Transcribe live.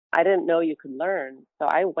I didn't know you could learn. So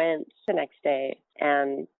I went the next day,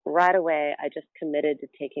 and right away I just committed to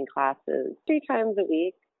taking classes 3 times a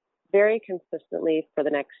week, very consistently for the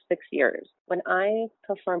next 6 years. When I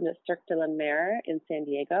performed at Cirque de la Mer in San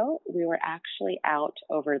Diego, we were actually out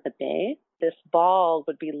over the bay. This ball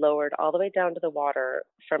would be lowered all the way down to the water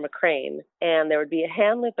from a crane, and there would be a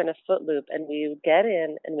hand loop and a foot loop, and we would get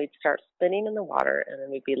in and we'd start spinning in the water, and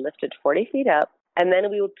then we'd be lifted 40 feet up, and then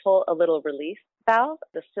we would pull a little release valve.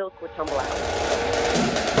 The silk would tumble out.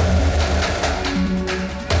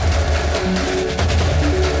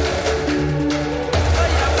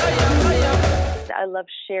 I love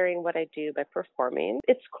sharing what I do by performing.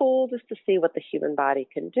 It's cool just to see what the human body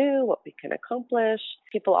can do, what we can accomplish.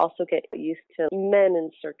 People also get used to men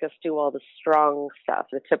in circus do all the strong stuff,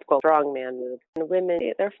 the typical strongman moves. And women,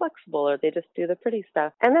 they're flexible or they just do the pretty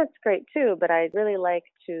stuff. And that's great too, but I really like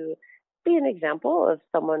to be an example of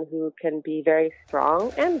someone who can be very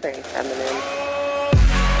strong and very feminine.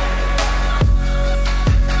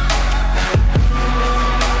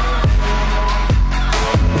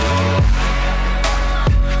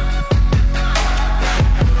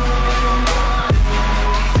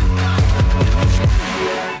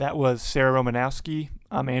 That was Sarah Romanowski.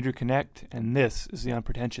 I'm Andrew Connect, and this is the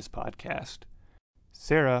Unpretentious Podcast.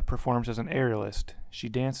 Sarah performs as an aerialist. She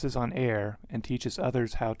dances on air and teaches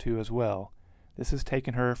others how to as well. This has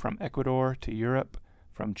taken her from Ecuador to Europe,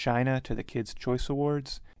 from China to the Kids' Choice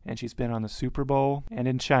Awards, and she's been on the Super Bowl and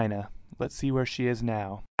in China. Let's see where she is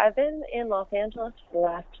now. I've been in Los Angeles for the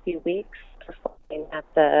last few weeks performing at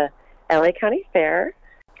the LA County Fair,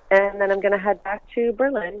 and then I'm going to head back to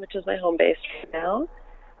Berlin, which is my home base right now.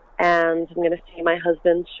 And I'm going to see my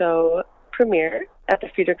husband's show premiere at the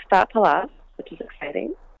Friedrichstadt Palast, which is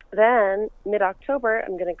exciting. Then, mid-October,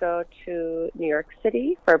 I'm going to go to New York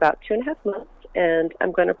City for about 2.5 months, and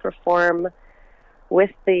I'm going to perform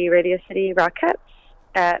with the Radio City Rockettes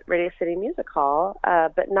at Radio City Music Hall,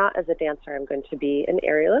 but not as a dancer. I'm going to be an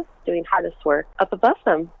aerialist doing harness work up above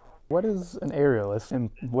them. What is an aerialist,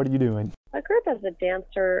 and what are you doing? I grew up as a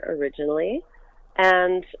dancer originally.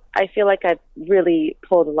 And I feel like I've really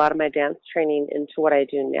pulled a lot of my dance training into what I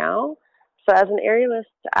do now. So as an aerialist,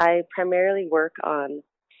 I primarily work on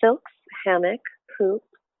silks, hammock, hoop,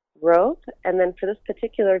 rope, and then for this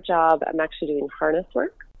particular job, I'm actually doing harness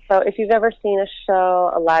work. So if you've ever seen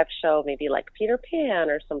a live show, maybe like Peter Pan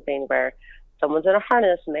or something, where someone's in a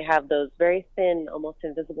harness and they have those very thin, almost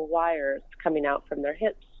invisible wires coming out from their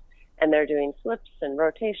hips, and they're doing flips and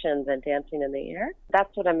rotations and dancing in the air. That's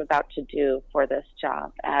what I'm about to do for this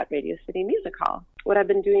job at Radio City Music Hall. What I've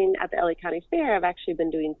been doing at the LA County Fair, I've actually been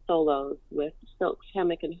doing solos with silks,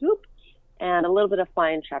 hammock, and hoop, and a little bit of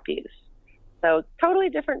flying trapeze. So totally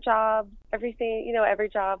different job. Everything, every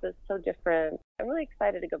job is so different. I'm really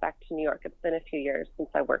excited to go back to New York. It's been a few years since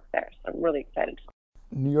I worked there, so I'm really excited.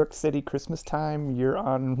 New York City Christmas time, you're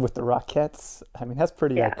on with the Rockettes. I mean, that's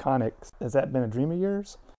pretty iconic. Has that been a dream of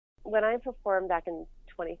yours? When I performed back in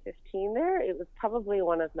 2015 there, it was probably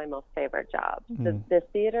one of my most favorite jobs. The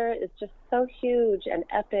theater is just so huge and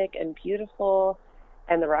epic and beautiful,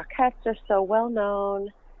 and the Rockettes are so well known,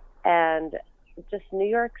 and just New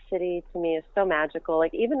York City to me is so magical.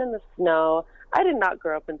 Like even in the snow, I did not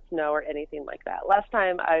grow up in snow or anything like that. Last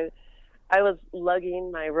time I was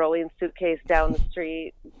lugging my rolling suitcase down the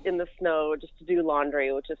street in the snow just to do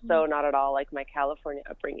laundry, which is so not at all like my California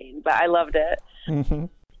upbringing, but I loved it. Mm-hmm.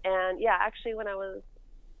 And yeah, actually when I was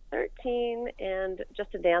 13 and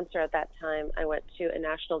just a dancer at that time, I went to a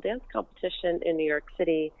national dance competition in New York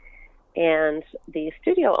City, and the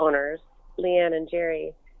studio owners, Leanne and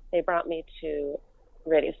Jerry, they brought me to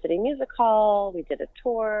Radio City Music Hall. We did a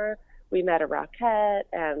tour. We met a Rockette,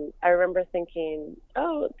 and I remember thinking, I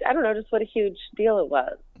don't know, just what a huge deal it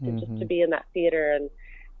was just to be in that theater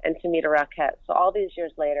and to meet a Rockette. So all these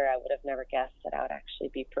years later, I would have never guessed that I would actually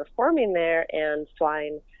be performing there and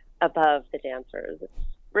flying above the dancers. It's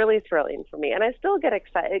really thrilling for me. And I still get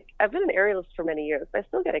excited. I've been an aerialist for many years, but I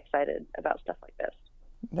still get excited about stuff like this.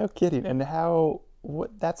 No kidding. And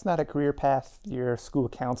that's not a career path your school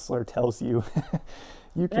counselor tells you.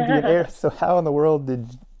 You can be an aerialist. So how in the world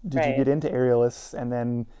did you get into aerialists and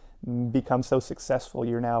then become so successful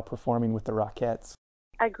you're now performing with the Rockettes?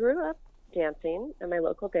 I grew up dancing in my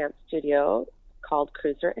local dance studio called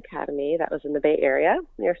Cruiser Academy. That was in the Bay Area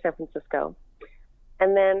near San Francisco.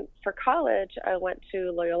 And then for college, I went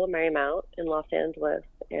to Loyola Marymount in Los Angeles,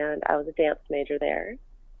 and I was a dance major there.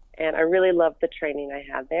 And I really loved the training I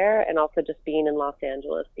had there, and also just being in Los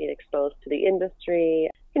Angeles, being exposed to the industry,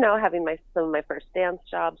 having some of my first dance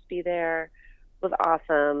jobs be there was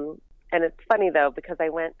awesome. And it's funny, though, because I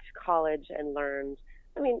went to college and learned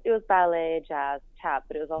I mean, it was ballet, jazz, tap,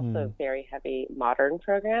 but it was also a very heavy modern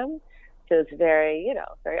program. So it was very,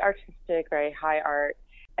 very artistic, very high art.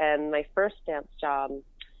 And my first dance job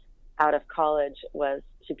out of college was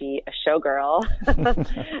to be a showgirl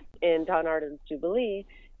in Don Arden's Jubilee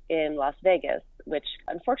in Las Vegas, which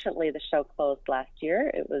unfortunately the show closed last year.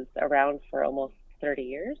 It was around for almost 30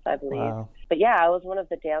 years, I believe. Wow. But yeah, I was one of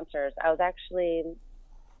the dancers.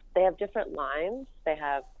 They have different lines. They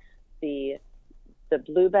have the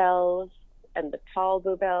bluebells and the tall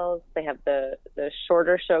bluebells. They have the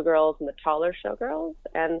shorter showgirls and the taller showgirls.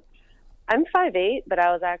 And I'm 5'8", but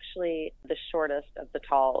I was actually the shortest of the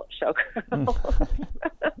tall showgirls.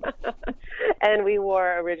 And we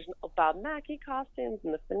wore original Bob Mackie costumes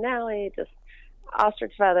in the finale, just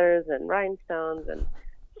ostrich feathers and rhinestones. And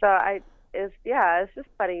so it's just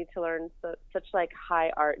funny to learn such like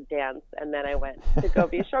high art dance. And then I went to go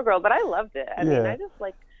be a showgirl, but I loved it. I mean, I just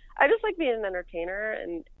like being an entertainer,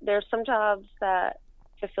 and there's some jobs that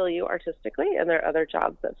fulfill you artistically, and there are other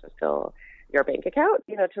jobs that fulfill your bank account.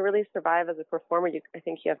 To really survive as a performer, I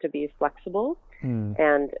think you have to be flexible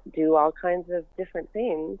and do all kinds of different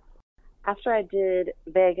things. After I did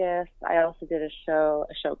Vegas, I also did a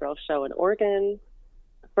showgirl show in Oregon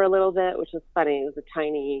for a little bit, which was funny. It was a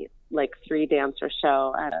tiny, 3-dancer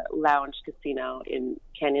show at a lounge casino in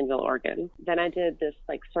Canyonville, Oregon. Then I did this,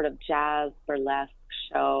 sort of jazz burlesque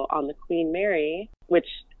show on the Queen Mary, which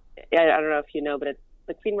I don't know if you know, but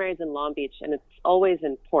the Queen Mary's in Long Beach, and it's always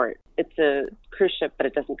in port. It's a cruise ship, but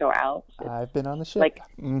it doesn't go out. I've been on the ship.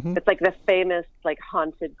 It's like the famous,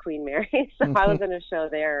 haunted Queen Mary. So I was in a show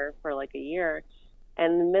there for a year.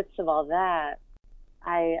 And in the midst of all that,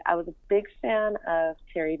 I was a big fan of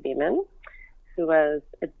Terry Beeman, who was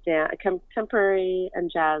a contemporary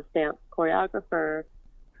and jazz dance choreographer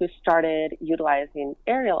who started utilizing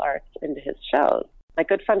aerial arts into his shows. My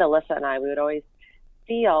good friend Alyssa and I, we would always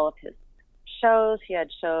see all of his shows. He had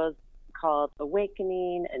shows called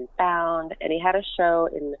Awakening and Bound, and he had a show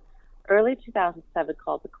in early 2007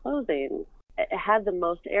 called The Closing. It had the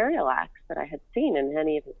most aerial acts that I had seen in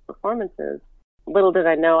any of his performances. Little did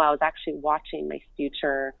I know I was actually watching my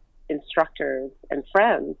future instructors and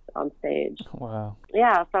friends on stage. Wow.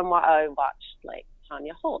 Yeah, I watched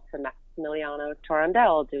Tanya Holtz and Maximiliano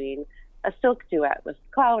Torandel doing a silk duet with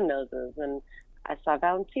clown noses, and I saw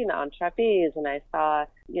Valentina on trapeze, and I saw,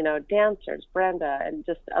 dancers, Brenda, and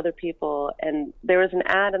just other people. And there was an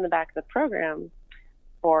ad in the back of the program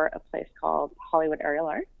for a place called Hollywood Aerial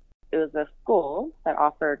Arts. It was a school that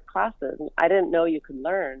offered classes, and I didn't know you could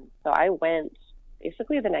learn. So I went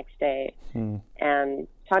basically the next day, and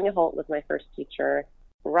Tanya Holt was my first teacher.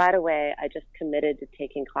 Right away, I just committed to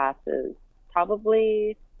taking classes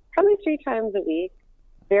probably 3 times a week,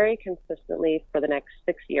 very consistently for the next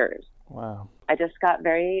 6 years. Wow. I just got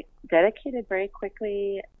very dedicated very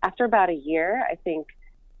quickly. After about a year, I think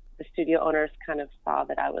the studio owners kind of saw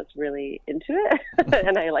that I was really into it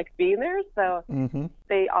and I liked being there. So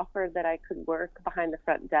they offered that I could work behind the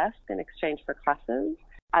front desk in exchange for classes.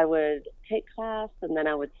 I would take class, and then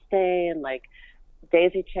I would stay and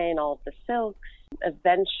daisy chain all of the silks.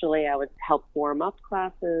 Eventually, I would help warm up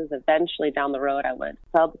classes. Eventually, down the road, I would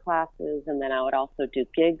sub classes, and then I would also do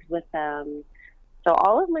gigs with them. So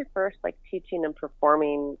all of my first teaching and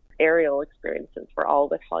performing aerial experiences were all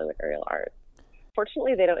with Hollywood Aerial Arts.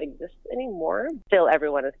 Fortunately, they don't exist anymore. Still,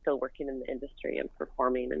 everyone is still working in the industry and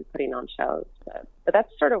performing and putting on shows. But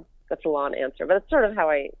that's a long answer, but it's sort of how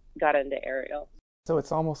I got into aerial. So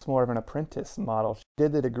it's almost more of an apprentice model. She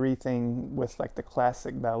did the degree thing with the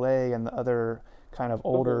classic ballet and the other kind of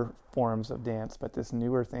older forms of dance, but this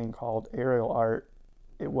newer thing called aerial art,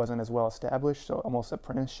 it wasn't as well established, so almost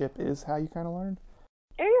apprenticeship is how you kind of learned?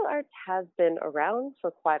 Aerial arts has been around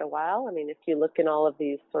for quite a while. I mean, if you look in all of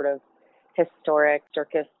these sort of historic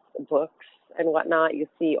circus books and whatnot, you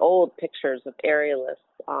see old pictures of aerialists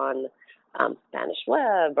on Spanish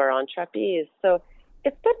web or on trapeze. So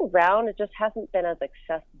it's been around. It just hasn't been as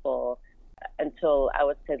accessible until, I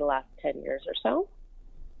would say, the last 10 years or so.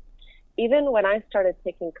 Even when I started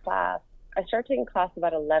taking class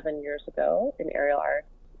about 11 years ago in aerial arts.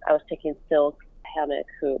 I was taking silk, hammock,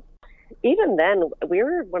 hoop. Even then, we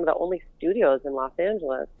were one of the only studios in Los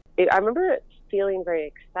Angeles. I remember it feeling very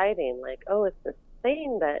exciting, it's this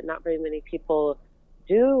thing that not very many people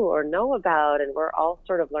do or know about, and we're all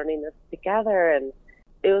sort of learning this together. And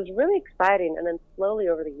it was really exciting. And then slowly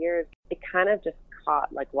over the years, it kind of just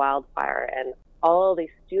caught like wildfire, and all these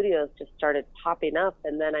studios just started popping up.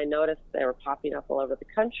 And then I noticed they were popping up all over the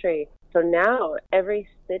country. So now every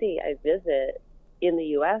city I visit in the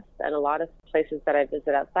U.S. and a lot of places that I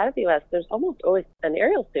visit outside of the U.S., there's almost always an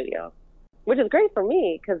aerial studio, which is great for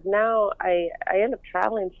me because now I end up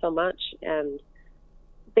traveling so much. And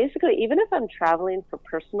basically, even if I'm traveling for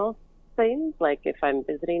personal things, like if I'm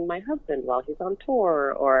visiting my husband while he's on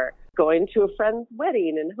tour or going to a friend's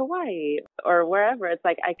wedding in Hawaii or wherever, it's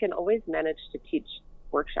like I can always manage to teach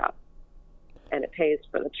workshops, and it pays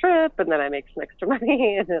for the trip, and then I make some extra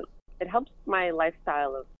money, and it helps my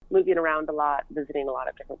lifestyle of moving around a lot, visiting a lot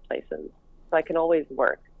of different places. So I can always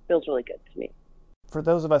work. It feels really good to me. For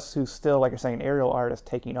those of us who still, like you're saying, aerial art is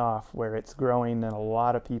taking off, where it's growing and a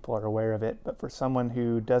lot of people are aware of it, but for someone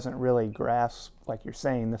who doesn't really grasp, like you're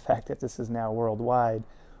saying, the fact that this is now worldwide,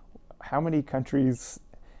 how many countries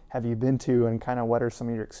have you been to, and kind of what are some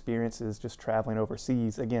of your experiences just traveling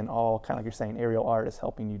overseas? Again, all kind of like you're saying, aerial art is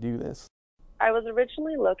helping you do this. I was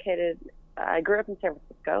originally I grew up in San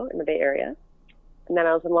Francisco in the Bay Area, and then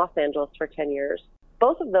I was in Los Angeles for 10 years.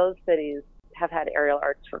 Both of those cities have had aerial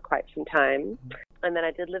arts for quite some time. And then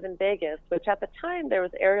I did live in Vegas, which at the time there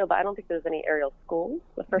was aerial, but I don't think there was any aerial schools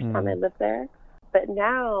the first time I lived there. But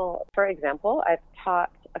now, for example, I've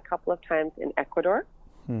taught a couple of times in Ecuador.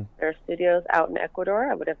 There are studios out in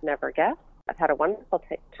Ecuador I would have never guessed. I've had a wonderful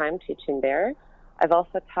time teaching there. I've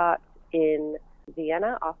also taught in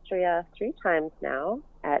Vienna, Austria 3 times now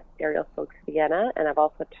at Aerial Folks Vienna, and I've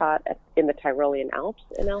also taught in the Tyrolean Alps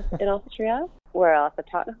in Austria, where I also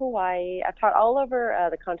taught in Hawaii. I've taught all over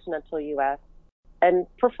the continental U.S. And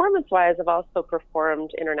performance-wise, I've also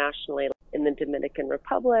performed internationally in the Dominican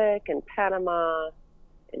Republic, in Panama,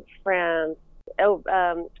 in France.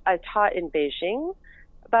 I taught in Beijing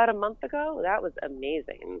about a month ago. That was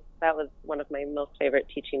amazing. That was one of my most favorite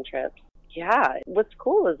teaching trips. Yeah, what's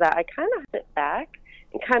cool is that I kind of sit back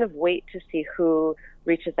and kind of wait to see who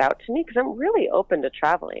reaches out to me because I'm really open to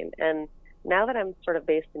traveling. And now that I'm sort of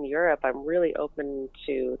based in Europe, I'm really open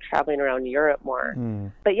to traveling around Europe more.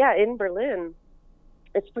 But yeah, in Berlin,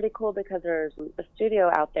 it's pretty cool because there's a studio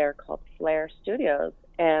out there called Flair Studios,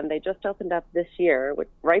 and they just opened up this year,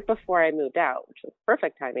 right before I moved out, which was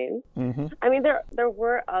perfect timing. I mean, there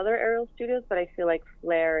were other aerial studios, but I feel like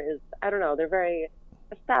Flair is, I don't know, they're very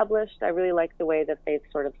established. I really like the way that they've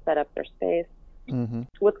sort of set up their space.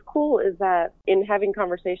 What's cool is that in having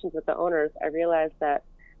conversations with the owners, I realized that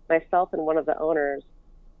myself and one of the owners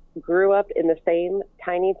grew up in the same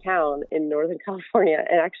tiny town in Northern California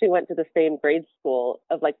and actually went to the same grade school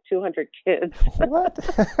of like 200 kids. What?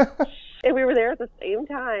 And we were there at the same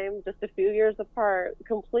time, just a few years apart.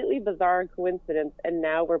 Completely bizarre coincidence. And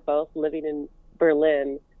now we're both living in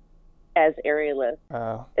Berlin as aerialists.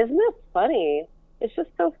 Isn't that funny? It's just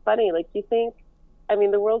so funny. Like, you think, I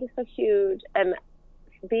mean, the world is so huge, and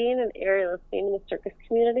being an aerialist, being in the circus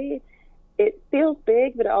community, it feels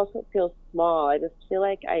big, but it also feels small. I just feel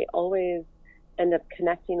like I always end up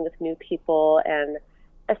connecting with new people, and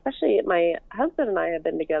especially my husband and I have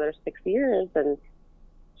been together 6 years, and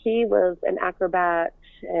he was an acrobat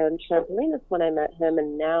and trampolinist when I met him,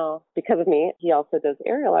 and now, because of me, he also does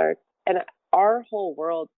aerial arts, and our whole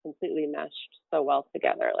world completely meshed so well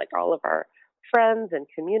together, like all of our friends and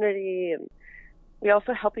community, and we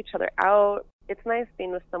also help each other out. It's nice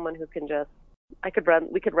being with someone who can just, we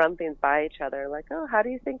could run things by each other, like, oh, how do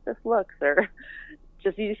you think this looks? Or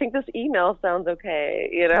just, do you think this email sounds okay?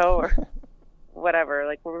 You know, or whatever.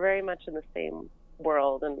 Like, we're very much in the same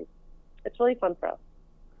world, and it's really fun for us.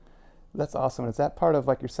 That's awesome. Is that part of,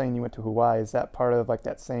 like you're saying, you went to Hawaii, is that part of like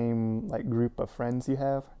that same like group of friends you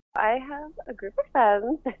have? I have a group of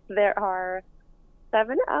friends. There are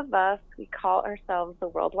 7 of us. We call ourselves the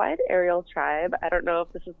Worldwide Aerial Tribe. I don't know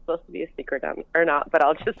if this is supposed to be a secret or not, but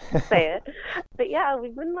I'll just say it. But yeah,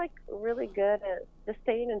 we've been like really good at just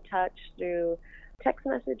staying in touch through text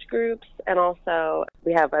message groups, and also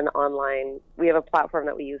we have a platform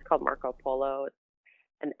that we use called Marco Polo. It's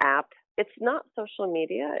an app. It's not social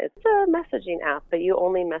media. It's a messaging app, but you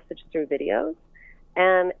only message through videos,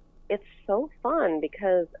 and it's so fun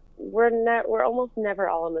because we're almost never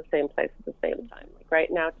all in the same place at the same time. Like right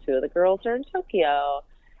now, 2 of the girls are in Tokyo,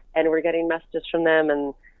 and we're getting messages from them.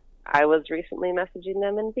 And I was recently messaging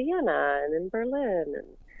them in Vienna and in Berlin, and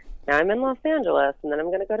now I'm in Los Angeles, and then I'm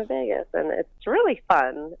going to go to Vegas, and it's really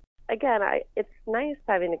fun. Again, it's nice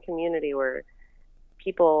having a community where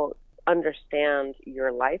people understand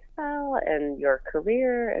your lifestyle and your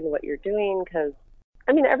career and what you're doing, because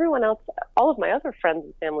I mean, everyone else, all of my other friends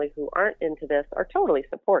and family who aren't into this are totally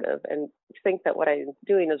supportive and think that what I'm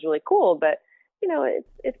doing is really cool. But, you know,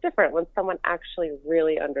 it's different when someone actually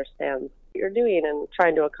really understands what you're doing and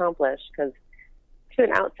trying to accomplish. Because to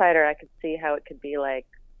an outsider, I could see how it could be like,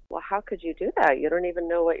 well, how could you do that? You don't even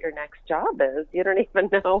know what your next job is. You don't even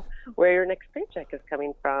know where your next paycheck is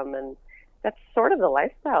coming from. And that's sort of the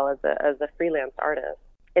lifestyle as a freelance artist.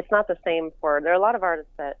 it's not the same there are a lot of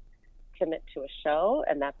artists that commit to a show,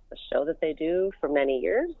 and that's the show that they do for many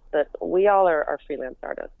years. But we all are freelance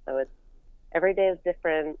artists, so it's every day is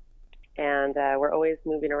different, and we're always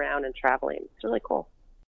moving around and traveling. It's really cool.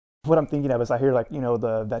 What I'm thinking of is I hear like,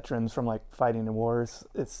 the veterans from like fighting in wars,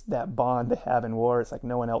 it's that bond they have in war. It's like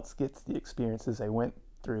no one else gets the experiences they went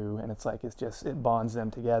through, and it's like it bonds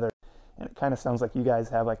them together. And it kind of sounds like you guys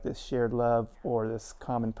have like this shared love or this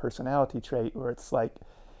common personality trait where it's like,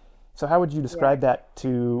 so how would you describe that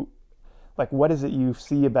to, like, what is it you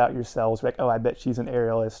see about yourselves? Like, oh, I bet she's an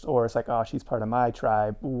aerialist, or it's like, oh, she's part of my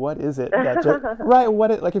tribe. What is it that right?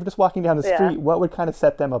 Like, if you're just walking down the street, what would kind of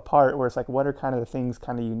set them apart? Where it's like, what are kind of the things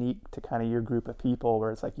kind of unique to kind of your group of people,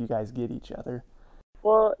 where it's like you guys get each other?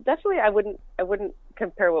 Well, definitely, I wouldn't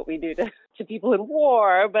compare what we do to people in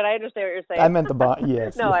war, but I understand what you're saying. I meant the bond.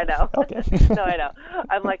 Yes. No, I know. Okay. No, I know.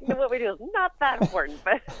 I'm like, no, what we do is not that important,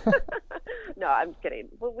 but no, I'm kidding.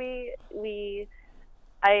 But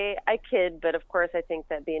I kid, but of course I think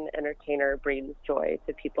that being an entertainer brings joy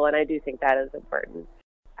to people, and I do think that is important.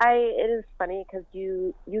 It is funny because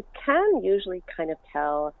you can usually kind of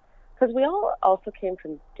tell, because we all also came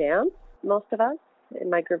from dance, most of us in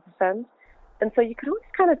my group of friends, and so you can always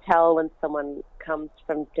kind of tell when someone comes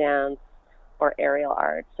from dance or aerial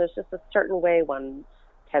art. So it's just a certain way one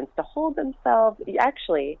tends to hold themselves.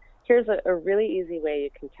 Actually, here's a really easy way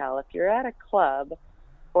you can tell. If you're at a club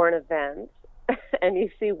or an event and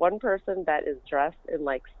you see one person that is dressed in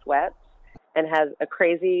like sweats and has a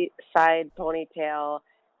crazy side ponytail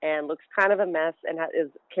and looks kind of a mess and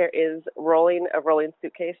is rolling a rolling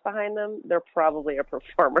suitcase behind them, they're probably a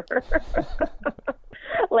performer.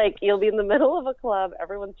 Like, you'll be in the middle of a club,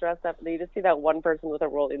 everyone's dressed up, and you just see that one person with a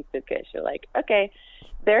rolling suitcase. You're like, okay,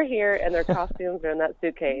 they're here, and their costumes are in that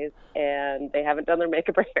suitcase, and they haven't done their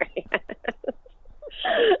makeup or hair yet.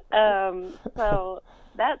 So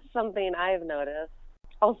that's something I've noticed.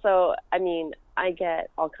 Also, I mean, I get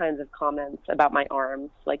all kinds of comments about my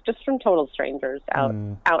arms, like just from total strangers out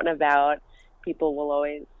and about. People will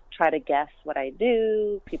always try to guess what I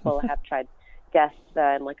do. People have tried to guess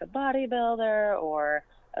that I'm like a bodybuilder or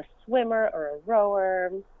a swimmer or a rower.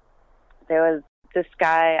 There was this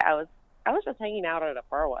guy, I was just hanging out at a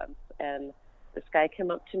bar once, and this guy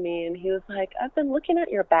came up to me and he was like, I've been looking at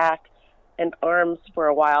your back and arms for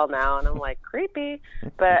a while now. And I'm like, creepy.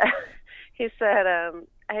 But he said,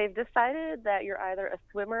 I've decided that you're either a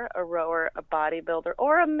swimmer, a rower, a bodybuilder,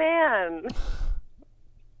 or a man.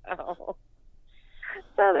 Oh.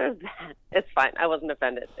 So there's that. It's fine. I wasn't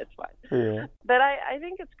offended. It's fine. Yeah. But I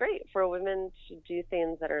think it's great for women to do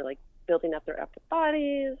things that are like building up their upper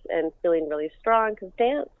bodies and feeling really strong, because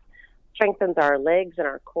dance strengthens our legs and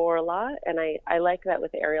our core a lot. And I like that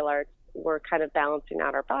with aerial arts, we're kind of balancing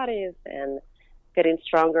out our bodies and getting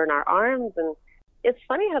stronger in our arms. And it's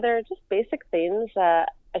funny how there are just basic things that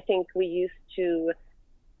I think we used to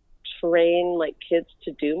train like kids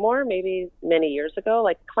to do more, maybe many years ago,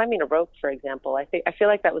 like climbing a rope, for example. I feel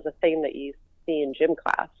like that was a thing that you see in gym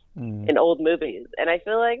class in old movies, and I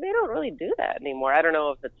feel like they don't really do that anymore. I don't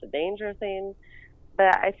know if it's a danger thing, but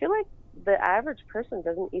I feel like the average person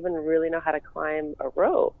doesn't even really know how to climb a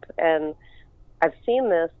rope. And I've seen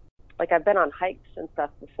this, like I've been on hikes and stuff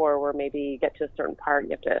before where maybe you get to a certain part,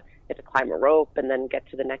 you have to climb a rope and then get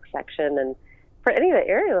to the next section. And for any of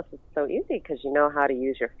the aerialists, it's so easy because you know how to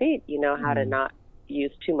use your feet. You know how to not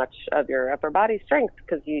use too much of your upper body strength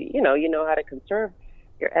because you know how to conserve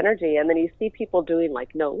your energy. And then you see people doing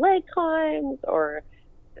like no leg climbs, or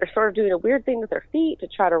they're sort of doing a weird thing with their feet to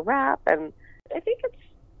try to wrap. And I think it's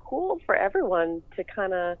cool for everyone to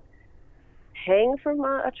kind of hang from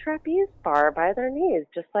a trapeze bar by their knees,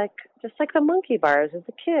 just like the monkey bars as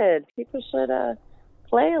a kid. People should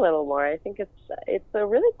play a little more. I think it's a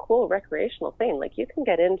really cool recreational thing. Like, you can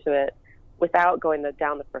get into it without going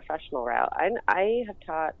down the professional route. I have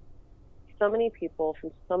taught so many people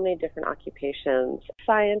from so many different occupations.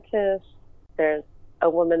 Scientists. There's a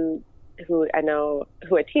woman who I know,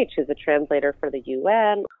 who I teach, who's a translator for the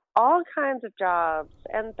UN. All kinds of jobs,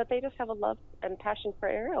 but they just have a love and passion for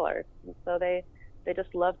aerial arts, and so they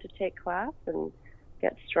just love to take class and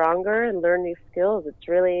get stronger and learn new skills. It's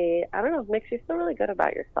really, I don't know, it makes you feel really good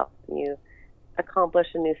about yourself. When you accomplish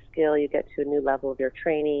a new skill, you get to a new level of your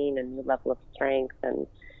training and new level of strength. And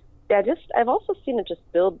yeah, I've also seen it just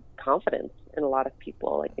build confidence in a lot of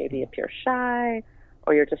people. Like, maybe if you're shy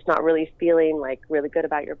or you're just not really feeling like really good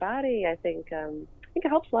about your body, I think it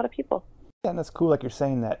helps a lot of people. Yeah, and that's cool, like you're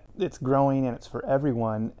saying, that it's growing and it's for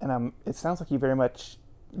everyone. And it sounds like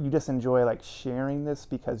you just enjoy like sharing this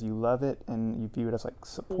because you love it and you view it as like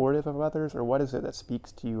supportive of others. Or what is it that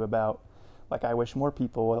speaks to you about like, I wish more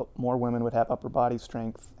women would have upper body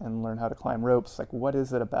strength and learn how to climb ropes. Like, what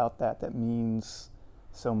is it about that means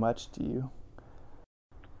so much to you?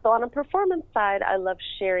 So on a performance side, I love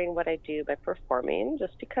sharing what I do by performing,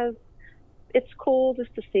 just because it's cool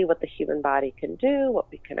just to see what the human body can do,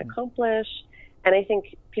 what we can accomplish. And I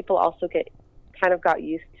think people also got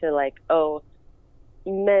used to, like, oh,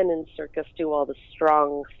 men in circus do all the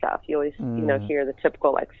strong stuff. You always, hear the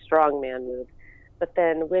typical, like, strong man move. But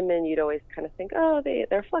then women, you'd always kind of think, oh,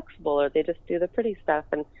 they're flexible, or they just do the pretty stuff.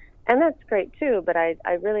 And that's great too. But I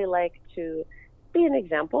really like to be an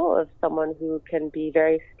example of someone who can be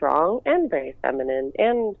very strong and very feminine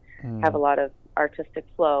and have a lot of artistic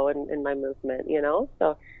flow in my movement,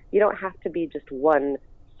 So you don't have to be just one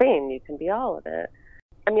thing. You can be all of it.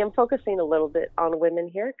 I mean, I'm focusing a little bit on women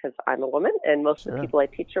here because I'm a woman and most of the people I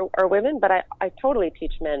teach are women, but I totally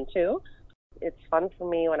teach men too. It's fun for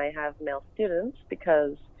me when I have male students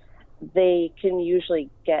because they can usually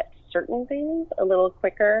get certain things a little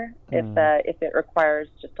quicker if it requires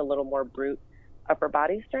just a little more brute upper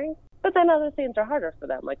body strength. But then other things are harder for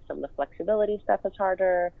them, like some of the flexibility stuff is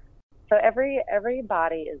harder. So every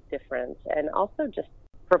body is different, and also just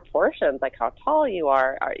proportions, like how tall you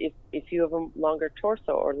are if you have a longer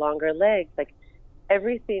torso or longer legs, like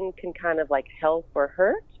everything can kind of like help or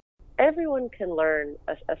hurt. Everyone can learn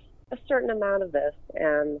a certain amount of this,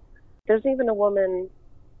 and there's even a woman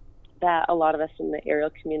that a lot of us in the aerial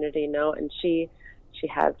community know, and she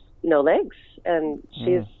has no legs, and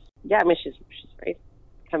she's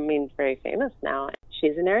very famous now.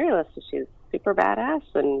 She's an aerialist, so she's super badass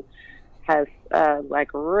and has like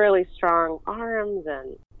really strong arms,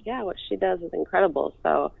 and what she does is incredible.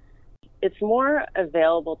 So it's more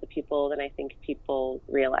available to people than I think people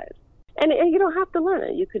realize. And you don't have to learn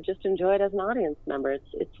it. You could just enjoy it as an audience member.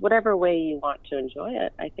 It's whatever way you want to enjoy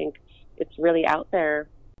it. I think it's really out there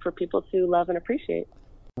for people to love and appreciate.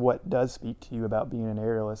 What does speak to you about being an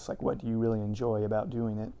aerialist? Like, what do you really enjoy about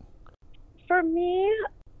doing it? For me,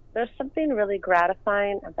 there's something really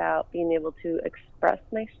gratifying about being able to express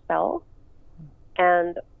myself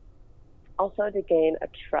and also to gain a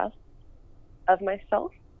trust of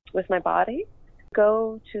myself with my body.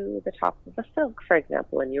 Go to the top of a silk, for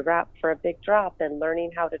example, and you wrap for a big drop, and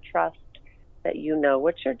learning how to trust that you know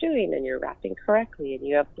what you're doing and you're wrapping correctly and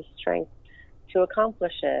you have the strength to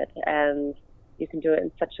accomplish it, and you can do it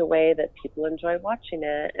in such a way that people enjoy watching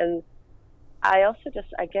it. And I also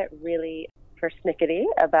I get really persnickety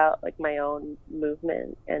about like my own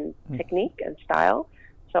movement and technique and style.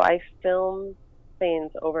 So I film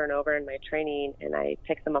things over and over in my training, and I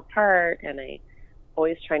pick them apart, and I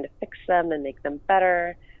always trying to fix them and make them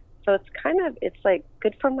better. So it's like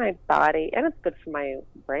good for my body and it's good for my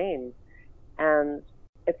brain. And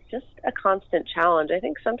it's just a constant challenge. I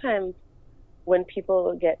think sometimes when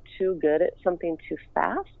people get too good at something too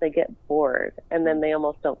fast, they get bored and then they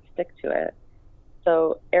almost don't stick to it.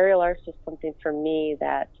 So aerial arts is something for me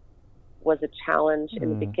that was a challenge in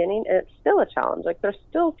the beginning, and it's still a challenge. Like there's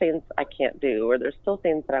still things I can't do, or there's still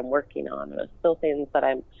things that I'm working on, or there's still things that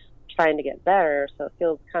I'm trying to get better. So it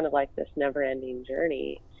feels kind of like this never-ending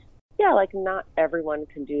journey. Yeah, like not everyone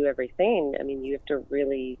can do everything. I mean, you have to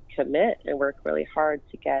really commit and work really hard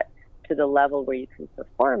to get to the level where you can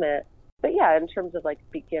perform it. But yeah, in terms of like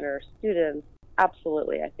beginner students,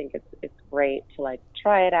 absolutely. I think it's great to like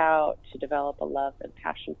try it out, to develop a love and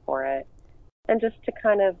passion for it, and just to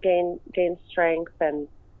kind of gain strength and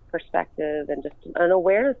perspective and just an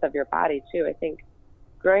awareness of your body too. I think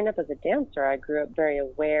growing up as a dancer, I grew up very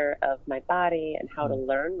aware of my body and how to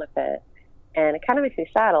learn with it. And it kind of makes me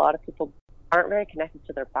sad. A lot of people aren't very connected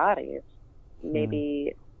to their bodies.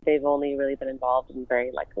 Maybe they've only really been involved in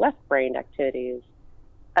very like left-brained activities.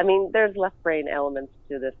 I mean, there's left-brain elements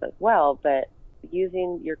to this as well, but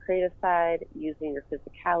using your creative side, using your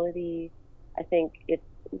physicality, I think it's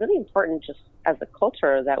really important just as a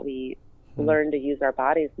culture that we learn to use our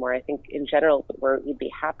bodies more. I think in general, we'd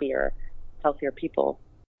be happier, healthier people.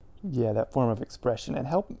 Yeah, that form of expression. And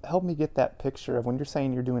help me get that picture of when you're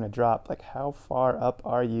saying you're doing a drop, like how far up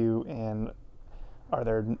are you, and are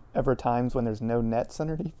there ever times when there's no nets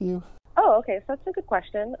underneath you? Oh, okay, so that's a good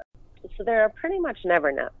question. So there are pretty much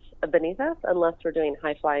never nets beneath us unless we're doing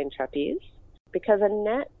high-flying trapeze, because a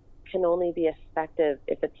net can only be effective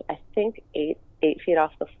if it's, I think, 8 feet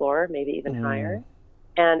off the floor, maybe even higher.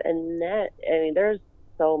 And a net, I mean, there's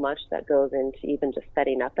so much that goes into even just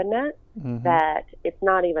setting up a net that it's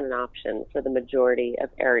not even an option for the majority of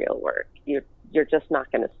aerial work. You're just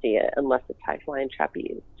not going to see it unless it's high-flying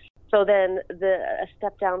trapeze. So then a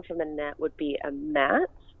step down from the net would be a mat.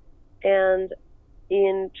 And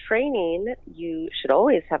in training, you should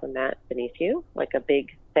always have a mat beneath you, like a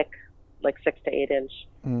big, thick like 6 to 8 inch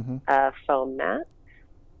Mm-hmm. foam mat.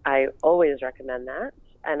 I always recommend that.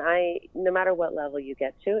 And no matter what level you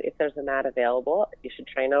get to, if there's a mat available, you should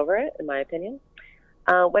train over it, in my opinion.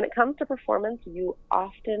 When it comes to performance, you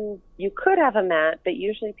could have a mat, but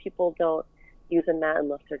usually people don't use a mat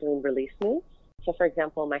unless they're doing release moves. So, for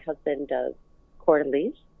example, my husband does cord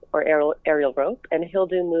release or aerial rope, and he'll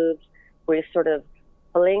do moves where he sort of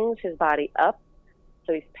flings his body up,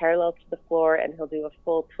 so he's parallel to the floor, and he'll do a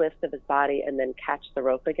full twist of his body and then catch the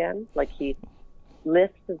rope again. Like he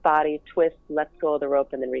lifts his body, twists, lets go of the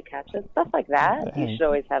rope, and then recatches. Stuff like that, you should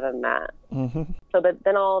always have a mat. Mm-hmm. So, but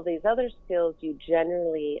then all of these other skills, you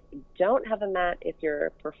generally don't have a mat if you're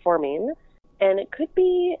performing. And it could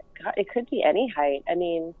be any height. I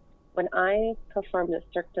mean, when I performed at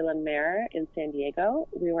Cirque de la Mer in San Diego,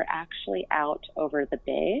 we were actually out over the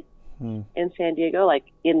bay in San Diego, like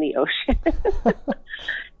in the ocean,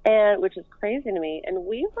 and which is crazy to me. And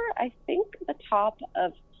we were, I think, the top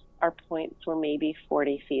of our points were maybe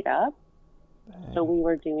 40 feet up. So we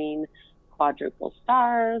were doing quadruple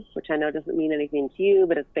stars, which I know doesn't mean anything to you,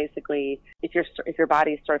 but it's basically if your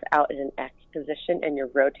body's sort of out in an X position and you're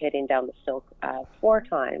rotating down the silk 4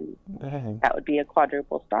 times, that would be a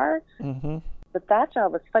quadruple star. Mm-hmm. But that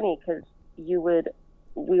job was funny because we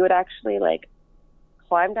would actually like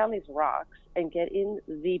climb down these rocks and get in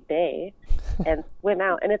the bay and swim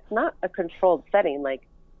out, and it's not a controlled setting. Like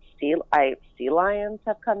sea lions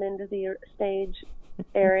have come into the stage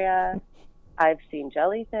area. I've seen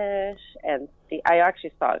jellyfish, and I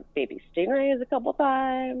actually saw baby stingrays a couple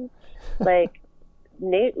times. Like,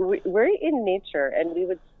 we're in nature, and we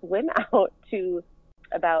would swim out to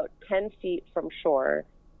about 10 feet from shore,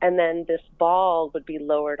 and then this ball would be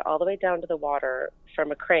lowered all the way down to the water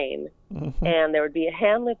from a crane, and there would be a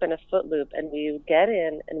hand loop and a foot loop, and we would get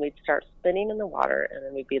in, and we'd start spinning in the water, and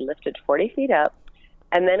then we'd be lifted 40 feet up,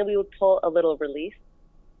 and then we would pull a little release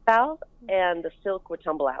valve, and the silk would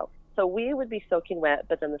tumble out. So we would be soaking wet,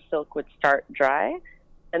 but then the silk would start dry,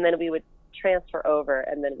 and then we would transfer over,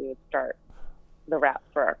 and then we would start the wrap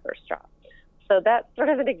for our first drop. So that's sort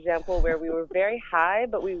of an example where we were very high,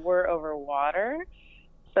 but we were over water,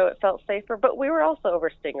 so it felt safer. But we were also over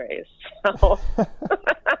stingrays. So, so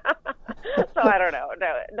I don't know.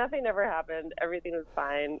 No, nothing ever happened. Everything was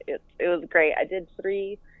fine. It was great. It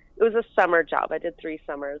was a summer job. I did 3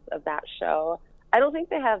 summers of that show. I don't think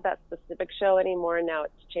they have that specific show anymore. Now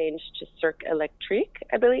it's changed to Cirque Electrique,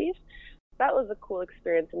 I believe. That was a cool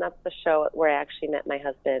experience, and that's the show where I actually met my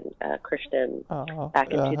husband, Christian,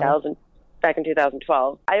 back in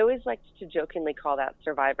 2012. I always liked to jokingly call that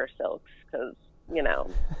Survivor Silks because,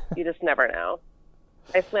 you just never know.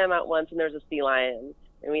 I swam out once, and there was a sea lion,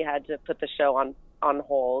 and we had to put the show on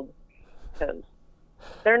hold because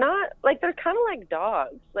they're kind of like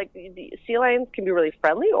dogs. Like, the sea lions can be really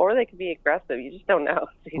friendly or they can be aggressive. You just don't know.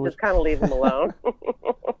 So you just kind of leave them alone.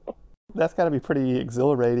 That's got to be pretty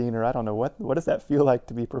exhilarating, or I don't know, what does that feel like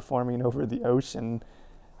to be performing over the ocean?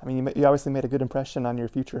 I mean, you obviously made a good impression on your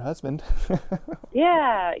future husband.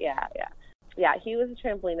 Yeah, he was a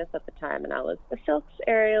trampolinist at the time, and I was a silks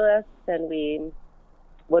aerialist, and we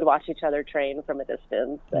would watch each other train from a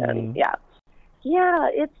distance, and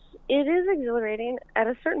it is exhilarating. At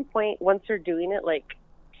a certain point, once you're doing it like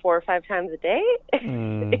 4 or 5 times a day,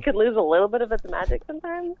 it could lose a little bit of its magic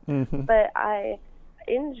sometimes. Mm-hmm. But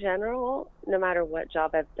in general, no matter what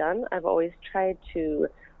job I've done, I've always tried to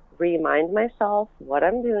remind myself what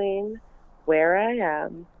I'm doing, where I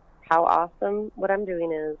am, how awesome what I'm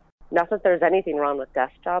doing is. Not that there's anything wrong with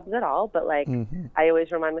desk jobs at all, but I always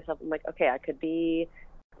remind myself, I'm like, okay, I could be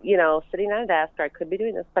sitting at a desk, or I could be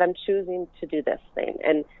doing this, but I'm choosing to do this thing.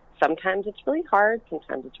 And sometimes it's really hard,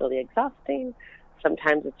 sometimes it's really exhausting,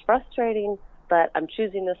 sometimes it's frustrating, but I'm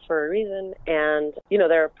choosing this for a reason. And,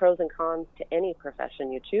 there are pros and cons to any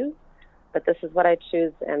profession you choose, but this is what I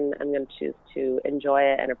choose, and I'm going to choose to enjoy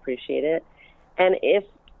it and appreciate it. And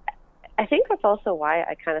I think that's also why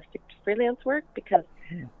I kind of stick to freelance work, because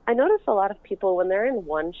I notice a lot of people, when they're in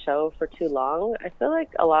one show for too long, I feel like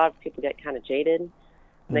a lot of people get kind of jaded.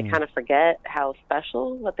 And they kind of forget how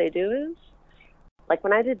special what they do is. Like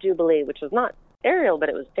when I did Jubilee, which was not aerial, but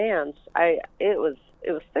it was dance, it was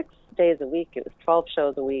 6 days a week. It was 12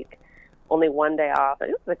 shows a week, only 1 day off.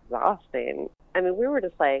 It was exhausting. I mean, we were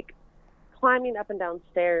just like climbing up and down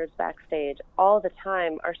stairs backstage all the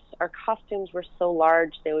time. Our costumes were so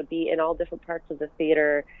large. They would be in all different parts of the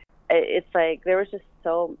theater. It's like there was just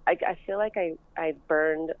I feel like I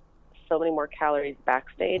burned so many more calories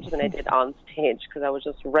backstage than I did on stage, because I was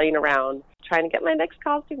just running around trying to get my next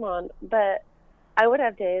costume on. But I would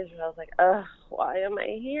have days where I was like, ugh, why am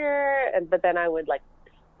I here? But then I would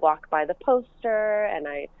walk by the poster, and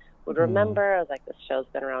I would remember. I was like, this show's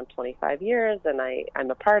been around 25 years, and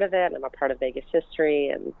I'm a part of it, and I'm a part of Vegas history.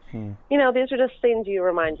 And, these are just things you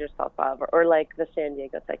remind yourself of. Or like the San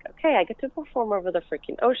Diego, it's like, okay, I get to perform over the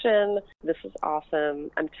freaking ocean. This is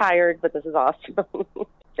awesome. I'm tired, but this is awesome.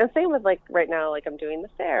 And same with like right now, like I'm doing the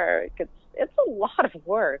fair. It's a lot of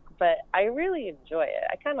work, but I really enjoy it.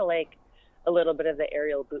 I kind of like a little bit of the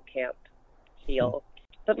aerial boot camp feel.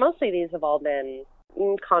 But mostly these have all been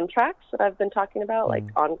contracts that I've been talking about, like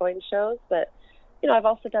ongoing shows. But, I've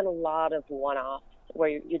also done a lot of one-offs where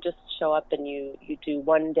you just show up and you do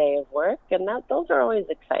one day of work, and those are always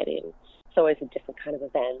exciting. It's always a different kind of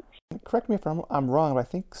event. Correct me if I'm wrong, but I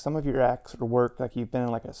think some of your acts or work, like you've been in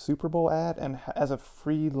like a Super Bowl ad, and as a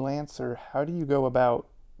freelancer, how do you go about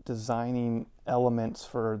designing elements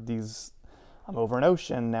for these? I'm over an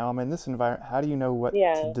ocean, now I'm in this environment. How do you know what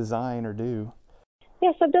to design or do?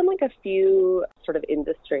 Yes, I've done like a few sort of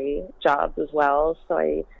industry jobs as well. So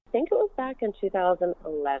I think it was back in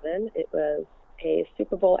 2011. It was a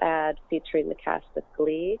Super Bowl ad featuring the cast of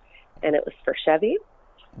Glee, and it was for Chevy.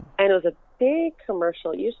 And it was a big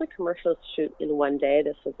commercial. Usually commercials shoot in one day.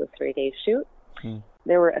 This was a 3-day shoot.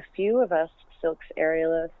 There were a few of us silks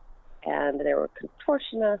aerialists, and there were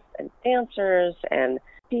contortionists and dancers and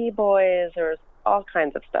B-boys. There was all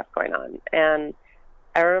kinds of stuff going on. And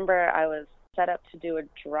I remember I was set up to do a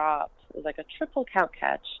drop. It was like a triple count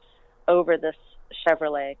catch over this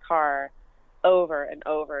Chevrolet car over and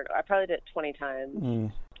over. I probably did it 20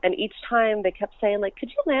 times. And each time they kept saying, like, could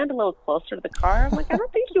you land a little closer to the car? I'm like, I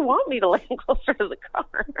don't think you want me to land closer to the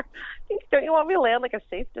car. Don't you want me to land like a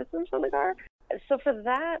safe distance from the car? So for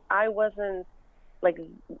that, I wasn't, like,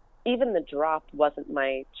 even the drop wasn't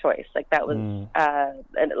my choice. Like, that was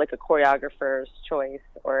like a choreographer's choice,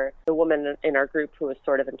 or the woman in our group who was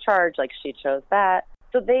sort of in charge, like, she chose that.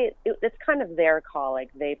 So it's kind of their call. Like,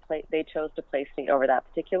 they chose to place me over that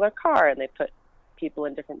particular car, and they put people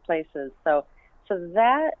in different places. So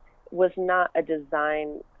that was not a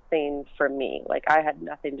design thing for me. Like, I had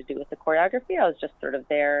nothing to do with the choreography. I was just sort of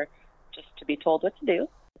there just to be told what to do.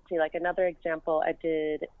 See, like another example, I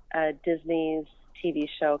did Disney's TV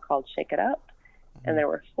show called Shake It Up, and there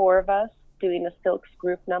were 4 of us doing a Silks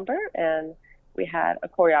group number, and we had a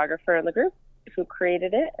choreographer in the group who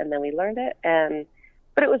created it, and then we learned it.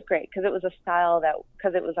 But it was great because it was a style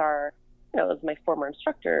because it was it was my former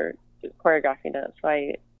instructor choreographing it, so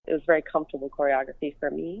it was very comfortable choreography for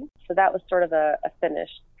me. So that was sort of a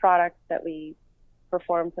finished product that we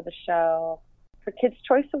performed for the show. For Kids'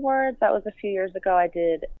 Choice Awards, that was a few years ago, I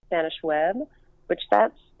did Spanish Web, which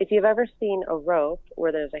if you've ever seen a rope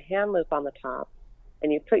where there's a hand loop on the top,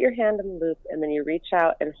 and you put your hand in the loop, and then you reach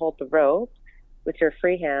out and hold the rope with your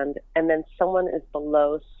free hand, and then someone is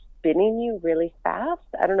below spinning you really fast.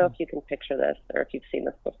 I don't know if you can picture this or if you've seen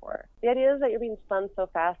this before. The idea is that you're being spun so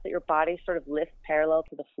fast that your body sort of lifts parallel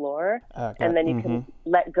to the floor, and then you can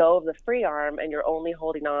let go of the free arm, and you're only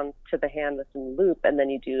holding on to the hand that's in the loop, and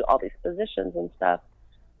then you do all these positions and stuff.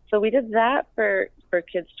 So we did that for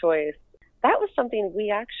Kids' Choice. That was something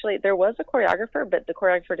there was a choreographer, but the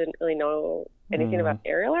choreographer didn't really know anything about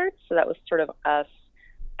aerial arts, so that was sort of us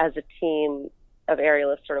as a team of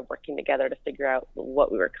aerialists sort of working together to figure out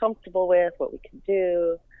what we were comfortable with, what we could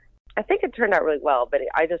do. I think it turned out really well, but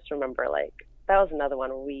I just remember, like, that was another one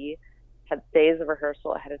where we had days of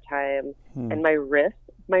rehearsal ahead of time, and my wrist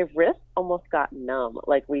almost got numb.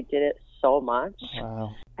 Like, we did it so much.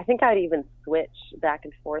 Wow. I think I'd even switch back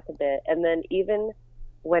and forth a bit. And then even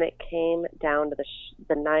when it came down to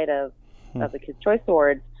the night of the Kids' Choice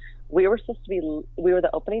Awards, we were the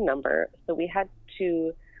opening number, so we had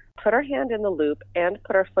to put our hand in the loop and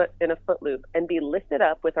put our foot in a foot loop and be lifted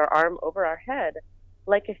up with our arm over our head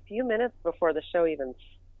like a few minutes before the show even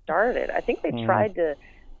started. I think they tried to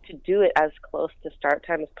do it as close to start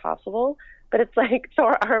time as possible, but it's like, so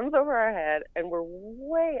our arms over our head and we're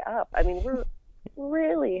way up. I mean, we're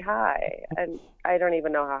really high, and I don't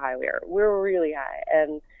even know how high we are. We're really high,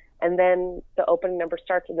 and then the opening number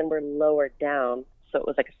starts, and then we're lowered down, so it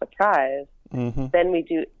was like a surprise. Then we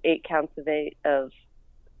do 8 counts of 8 of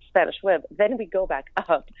Spanish Web. Then we go back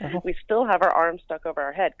up. We still have our arms stuck over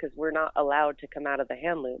our head because we're not allowed to come out of the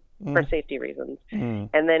hand loop for safety reasons.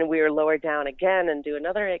 And then we are lowered down again and do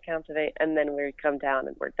another 8 counts of 8, and then we come down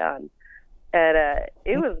and we're done. And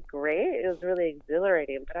it was great. It was really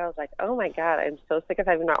exhilarating. But I was like, oh my God, I'm so sick of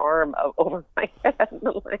having my arm over my head.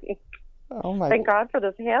 Like, thank God for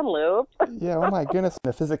this hand loop. Yeah, oh my goodness.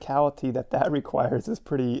 The physicality that requires is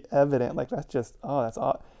pretty evident. Like, that's just, that's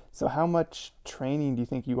awesome. So how much training do you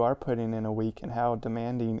think you are putting in a week, and how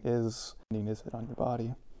demanding is it on your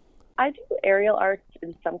body? I do aerial arts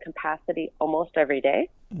in some capacity almost every day.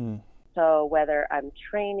 So whether I'm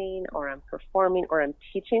training or I'm performing or I'm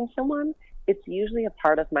teaching someone, it's usually a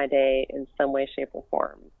part of my day in some way, shape, or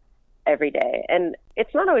form every day. And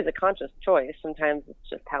it's not always a conscious choice. Sometimes it's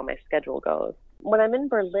just how my schedule goes. When I'm in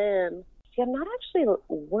Berlin, see, I'm not actually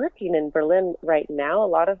working in Berlin right now. A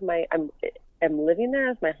lot of I'm living there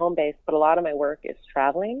as my home base, but a lot of my work is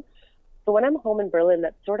traveling. So when I'm home in Berlin,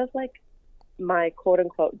 that's sort of like my quote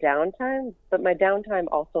unquote downtime, but my downtime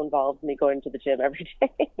also involves me going to the gym every day.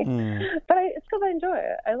 But it's because I enjoy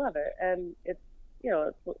it. I love it. And it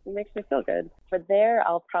makes me feel good. For there,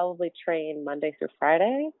 I'll probably train Monday through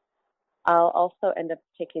Friday. I'll also end up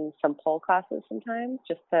taking some pole classes sometimes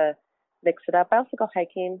just to mix it up. I also go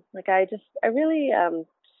hiking. I really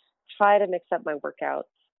try to mix up my workouts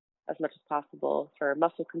as much as possible for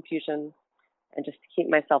muscle confusion and just to keep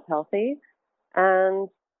myself healthy. And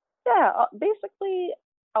yeah, basically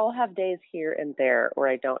I'll have days here and there where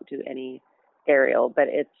I don't do any aerial,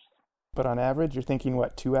 But on average, you're thinking,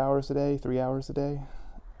 what, 2 hours a day, 3 hours a day?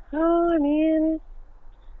 I mean,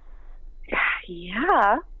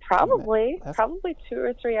 yeah, probably 2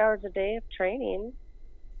 or 3 hours a day of training.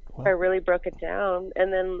 Well, if I really broke it down.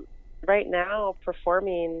 And then right now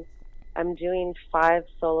performing, I'm doing 5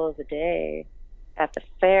 solos a day at the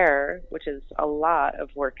fair, which is a lot of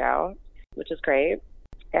workout, which is great.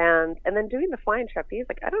 And then doing the flying trapeze,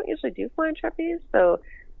 I don't usually do flying trapeze, so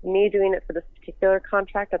me doing it for this particular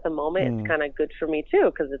contract at the moment, it's kind of good for me too,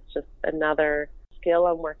 because it's just another skill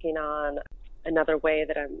I'm working on, another way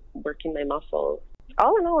that I'm working my muscles.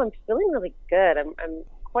 All in all, I'm feeling really good. I'm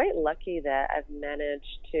quite lucky that I've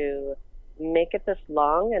managed to make it this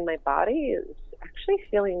long, and my body is actually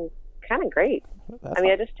feeling kind of great.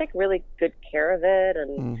 I just take really good care of it,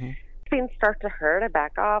 and things start to hurt, I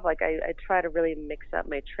back off. I try to really mix up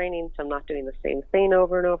my training so I'm not doing the same thing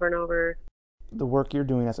over and over and over. The work you're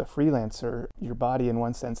doing as a freelancer, your body in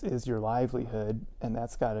one sense is your livelihood, and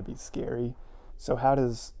that's got to be scary. So how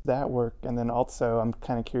does that work? And then also, I'm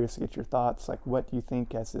kind of curious to get your thoughts, what do you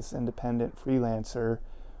think as this independent freelancer,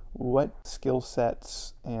 what skill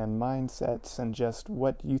sets and mindsets and just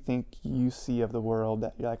what do you think you see of the world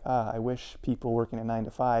that you're like, I wish people working a 9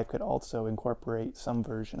 to 5 could also incorporate some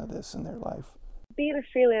version of this in their life? Being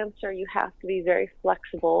a freelancer, you have to be very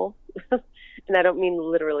flexible. And I don't mean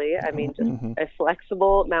literally, I mean just a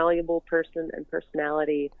flexible, malleable person and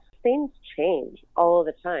personality. Things change all of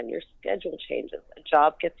the time. Your schedule changes. A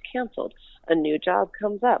job gets canceled. A new job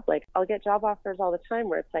comes up. I'll get job offers all the time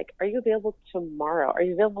where it's are you available tomorrow? Are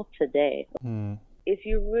you available today? If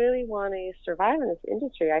you really want to survive in this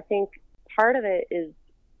industry, I think part of it is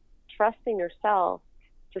trusting yourself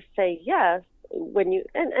to say yes when you,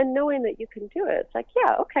 and knowing that you can do it. It's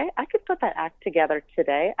yeah, okay, I could put that act together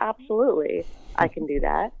today. Absolutely. I can do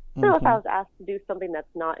that. So if I was asked to do something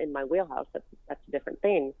that's not in my wheelhouse, that's a different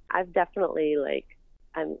thing. I've definitely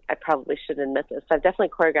I probably shouldn't admit this. I've definitely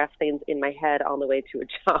choreographed things in my head on the way to a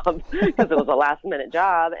job because it was a last minute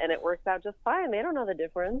job and it worked out just fine. They don't know the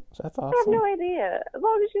difference. That's awesome. I have no idea. As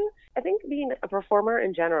long as I think being a performer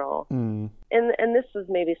in general, and this is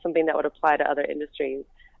maybe something that would apply to other industries.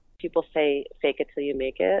 People say fake it till you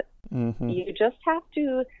make it. You just have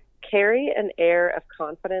to carry an air of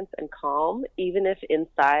confidence and calm, even if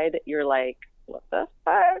inside you're what the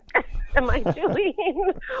fuck am I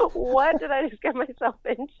doing? What did I just get myself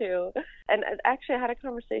into? And actually, I had a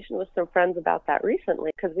conversation with some friends about that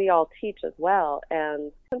recently because we all teach as well.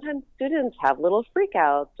 And sometimes students have little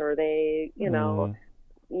freakouts or they,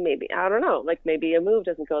 maybe, I don't know, maybe a move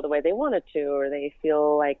doesn't go the way they want it to, or they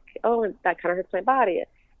feel oh, that kind of hurts my body.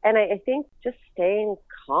 And I think just staying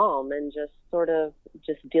calm and just sort of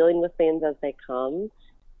just dealing with things as they come.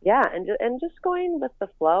 Yeah, and just going with the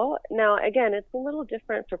flow. Now, again, it's a little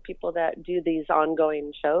different for people that do these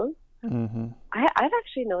ongoing shows. I've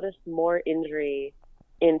actually noticed more injury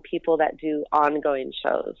in people that do ongoing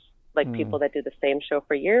shows, people that do the same show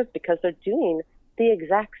for years, because they're doing the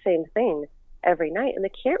exact same thing every night, and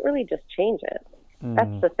they can't really just change it.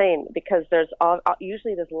 That's the thing, because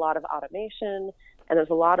usually there's a lot of automation, and there's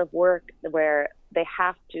a lot of work where they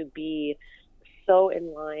have to be so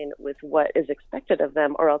in line with what is expected of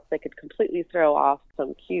them, or else they could completely throw off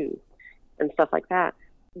some cues and stuff like that.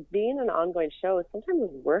 Being an ongoing show is sometimes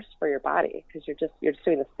worse for your body because you're just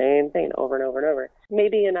doing the same thing over and over and over.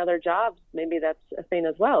 Maybe in other jobs, maybe that's a thing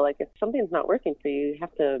as well. If something's not working for you, you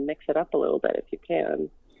have to mix it up a little bit if you can.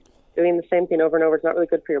 Doing the same thing over and over is not really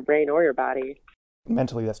good for your brain or your body.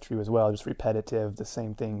 Mentally, that's true as well. Just repetitive, the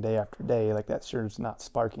same thing day after day. That sure is not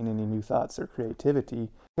sparking any new thoughts or creativity.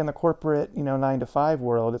 In the corporate, 9 to 5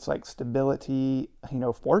 world, it's stability,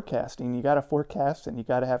 forecasting. You got to forecast and you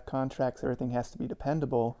got to have contracts. Everything has to be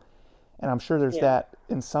dependable. And I'm sure there's Yeah. that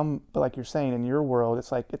in some, but like you're saying, in your world,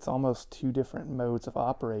 it's like it's almost two different modes of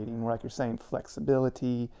operating, where like you're saying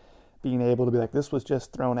flexibility, being able to be like, this was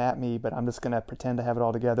just thrown at me, but I'm just going to pretend to have it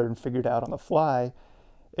all together and figure it out on the fly.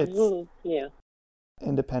 It's Yeah.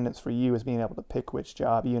 independence for you is being able to pick which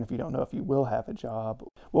job, even if you don't know if you will have a job.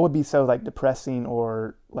 What would be so like depressing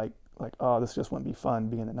or like, oh, this just wouldn't be fun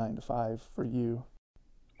being a 9 to 5 for you?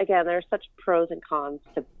 Again, there are such pros and cons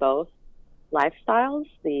to both lifestyles.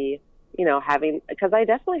 Having, because I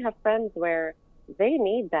definitely have friends where they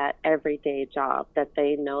need that everyday job that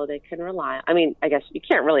they know they can rely on. I mean, I guess you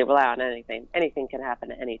can't really rely on anything. Anything can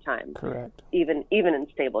happen at any time, Correct. even in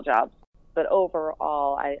stable jobs. But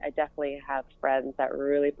overall, I definitely have friends that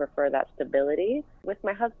really prefer that stability. With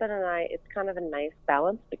my husband and I, it's kind of a nice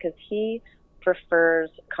balance because he prefers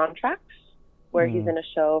contracts where he's in a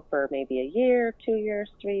show for maybe a year, 2 years,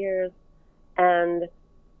 3 years. And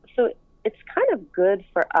so it's kind of good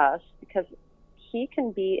for us because he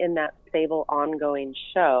can be in that stable, ongoing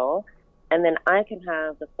show, and then I can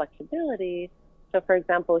have the flexibility. So, for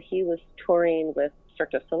example, he was touring with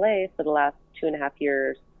Cirque du Soleil for the last 2.5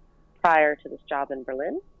 years prior to this job in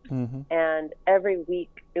Berlin. Mm-hmm. And every week,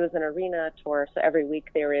 it was an arena tour, so every week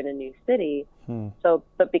they were in a new city.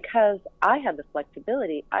 But because I had the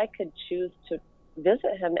flexibility, I could choose to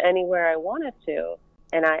visit him anywhere I wanted to.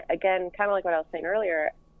 And I, again, kind of like what I was saying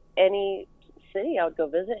earlier, any city I would go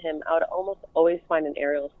visit him, I would almost always find an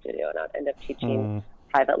aerial studio, and I would end up teaching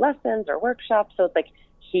private lessons or workshops. So it's like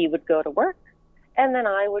he would go to work, and then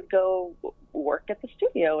I would go work at the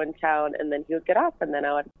studio in town, and then he would get off, and then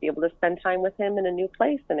I would be able to spend time with him in a new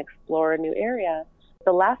place and explore a new area.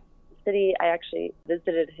 The last city I actually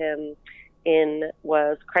visited him in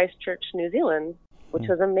was Christchurch, New Zealand, which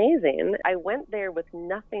was amazing. I went there with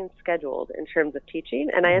nothing scheduled in terms of teaching,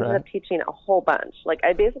 and I ended up teaching a whole bunch. Like,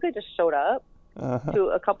 I basically just showed up to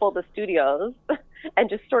a couple of the studios and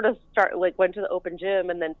just sort of went to the open gym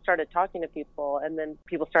and then started talking to people, and then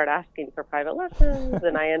people started asking for private lessons,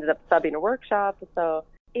 and I ended up subbing a workshop. So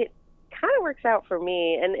it kind of works out for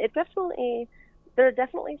me, and there are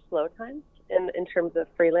definitely slow times in terms of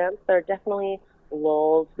freelance. There are definitely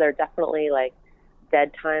lulls. There are definitely like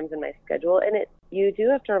dead times in my schedule, and you do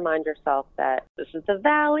have to remind yourself that this is the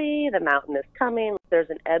valley, the mountain is coming. There's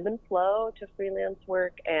an ebb and flow to freelance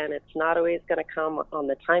work, and it's not always going to come on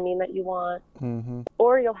the timing that you want. Mm-hmm.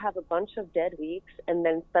 Or you'll have a bunch of dead weeks, and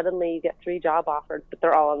then suddenly you get 3 job offers, but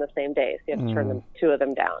they're all on the same day, so you have to turn 2 of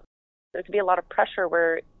them down. There could be a lot of pressure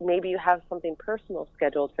where maybe you have something personal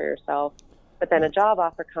scheduled for yourself, but then a job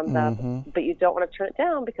offer comes up, but you don't want to turn it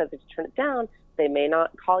down because if you turn it down, they may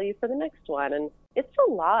not call you for the next one. And it's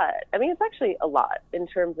a lot. I mean, it's actually a lot in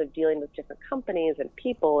terms of dealing with different companies and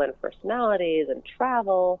people and personalities and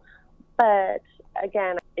travel. But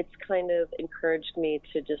again, it's kind of encouraged me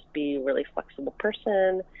to just be a really flexible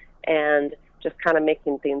person and just kind of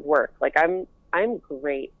making things work. Like I'm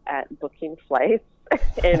great at booking flights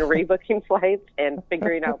and rebooking flights and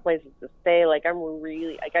figuring out places to stay. Like I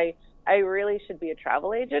really should be a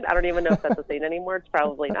travel agent. I don't even know if that's a thing anymore. It's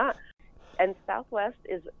probably not. And Southwest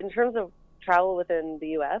is, in terms of travel within the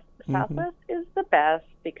U.S., Southwest is the best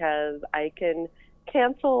because I can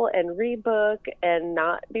cancel and rebook and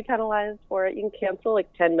not be penalized for it. You can cancel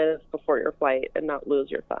like 10 minutes before your flight and not lose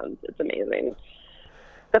your funds. It's amazing.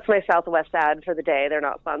 That's my Southwest ad for the day. They're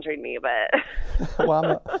not sponsoring me, but...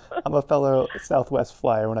 Well, I'm a fellow Southwest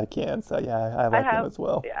flyer when I can, so yeah, I like them as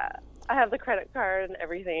well. Yeah, I have the credit card and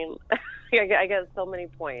everything. I get so many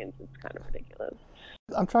points. It's kind of ridiculous.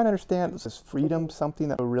 I'm trying to understand, is freedom something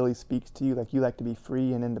that really speaks to you? Like, you like to be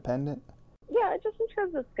free and independent? Yeah, just in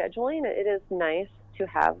terms of scheduling, it is nice to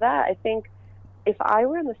have that. I think if I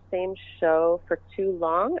were in the same show for too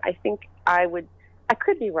long, I think I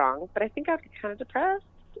could be wrong, but I think I'd get kind of depressed,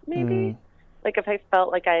 maybe. Like if I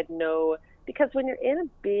felt like I had because when you're in a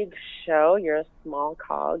big show, you're a small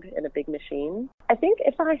cog in a big machine. I think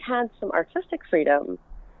if I had some artistic freedom,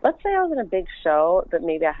 let's say I was in a big show, but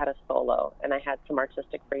maybe I had a solo and I had some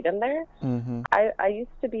artistic freedom there. I used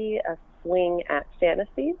to be a swing at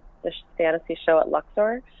Fantasy, the Fantasy show at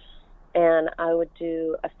Luxor, and I would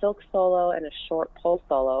do a silk solo and a short pole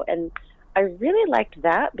solo. And I really liked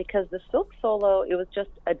that because the silk solo, it was just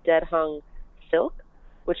a dead hung silk,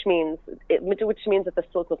 which means that the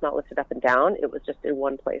silk was not lifted up and down. It was just in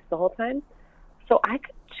one place the whole time. So I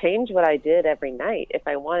could change what I did every night if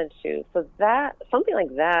I wanted to. So that something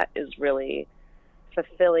like that is really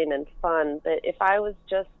fulfilling and fun. But if I was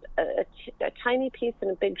just a tiny piece in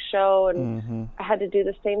a big show and I had to do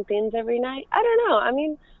the same things every night, I don't know. I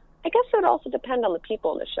mean, I guess it would also depend on the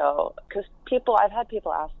people in the show, because I've had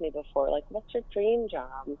people ask me before, like, what's your dream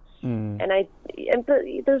job? And and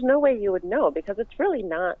there's no way you would know because it's really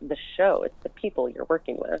not the show. It's the people you're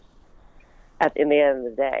working with in the end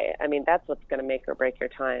of the day. I mean, that's what's going to make or break your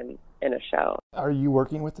time in a show. Are you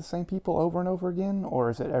working with the same people over and over again, or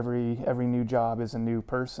is it every new job is a new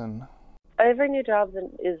person? Every new job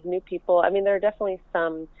is new people. I mean, there are definitely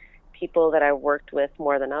some people that I worked with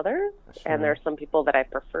more than others, Sure. and there are some people that I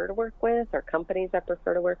prefer to work with or companies I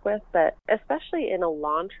prefer to work with. But especially in a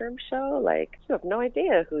long-term show, like you have no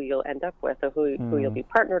idea who you'll end up with or who you'll be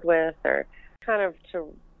partnered with. Or kind of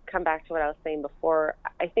to come back to what I was saying before,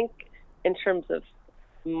 I think in terms of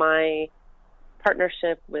my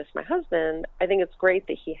partnership with my husband, I think it's great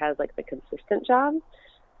that he has like the consistent job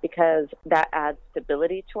because that adds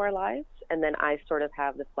stability to our lives. And then I sort of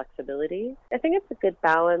have the flexibility. I think it's a good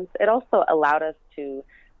balance. It also allowed us to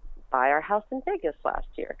buy our house in Vegas last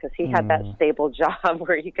year because he had that stable job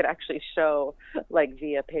where he could actually show like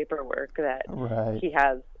via paperwork that he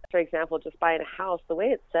has. For example, just buying a house, the way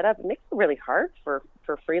it's set up, it makes it really hard for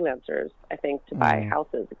freelancers, I think, to buy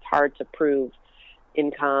houses. It's hard to prove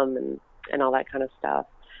income and all that kind of stuff.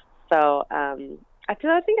 So I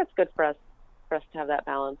think it's good for us to have that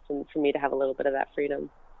balance and for me to have a little bit of that freedom.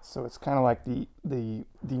 So it's kind of like the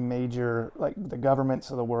major, like the governments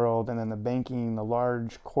of the world and then the banking, the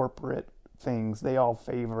large corporate things, they all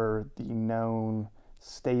favor the known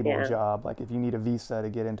stable job. Like if you need a visa to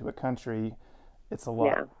get into a country, it's a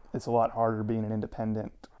lot harder being an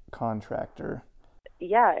independent contractor.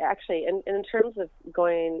 Yeah, actually, and in terms of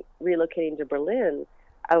relocating to Berlin,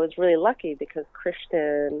 I was really lucky because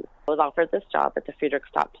Christian was offered this job at the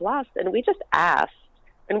Friedrichstadt Palast, and we just asked,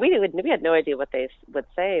 and we had no idea what they would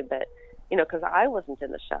say, but because I wasn't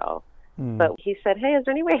in the show, but he said, "Hey, is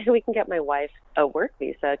there any way we can get my wife a work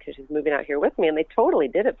visa because she's moving out here with me?" And they totally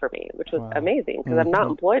did it for me, which was amazing because I'm not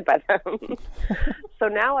employed by them. So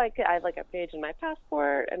now I have like a page in my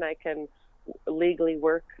passport, and I can legally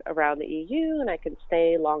work around the EU, and I can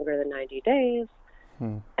stay longer than 90 days.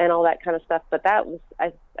 And all that kind of stuff. But that was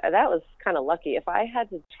kind of lucky. If I had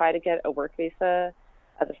to try to get a work visa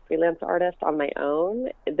as a freelance artist on my own,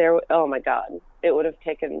 oh my God, it would have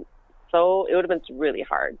been really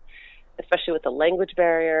hard, especially with the language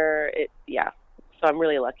barrier. So I'm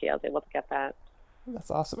really lucky I was able to get that. That's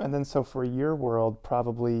awesome. And then so for your world,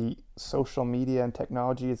 probably social media and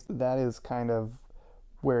technology, that is kind of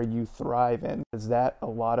where you thrive in. Is that a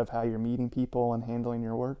lot of how you're meeting people and handling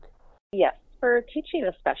your work? Yes. For teaching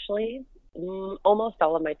especially, almost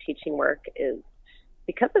all of my teaching work is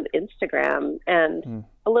because of Instagram and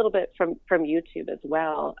a little bit from YouTube as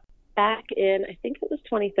well. Back in, I think it was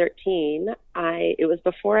 2013, it was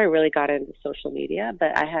before I really got into social media,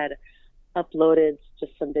 but I had uploaded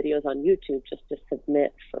just some videos on YouTube just to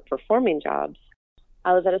submit for performing jobs.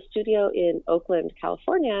 I was at a studio in Oakland,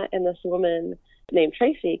 California, and this woman named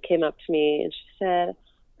Tracy came up to me and she said,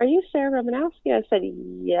 "Are you Sarah Romanowski?" I said,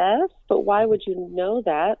 "Yes, but why would you know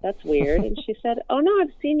that? That's weird." And she said, "Oh no,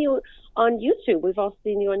 I've seen you on YouTube. We've all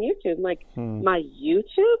seen you on YouTube." I'm like, "My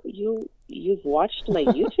YouTube? You've watched my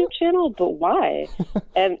YouTube channel? But why?"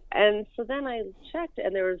 And so then I checked,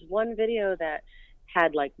 and there was one video that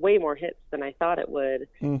had like way more hits than I thought it would.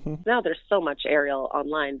 Now there's so much Ariel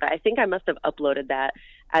online, but I think I must have uploaded that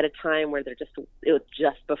at a time where it was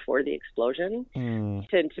just before the explosion.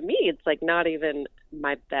 To me, it's like not even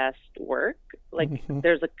my best work. Like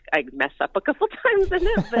I mess up a couple times in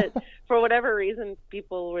it, but for whatever reason,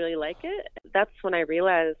 people really like it. That's when I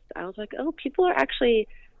realized, I was like, oh, people are actually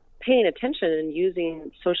paying attention and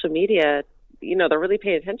using social media. They're really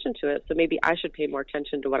paying attention to it. So maybe I should pay more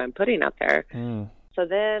attention to what I'm putting out there. So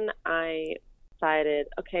then I decided,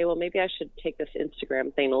 okay, well, maybe I should take this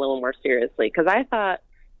Instagram thing a little more seriously, because I thought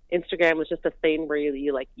Instagram was just a thing where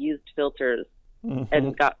you like used filters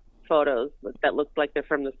and got photos that looked like they're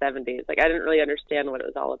from the 70s. Like I didn't really understand what it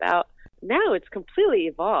was all about. Now it's completely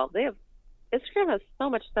evolved. Instagram has so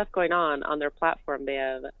much stuff going on their platform. They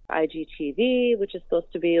have IGTV, which is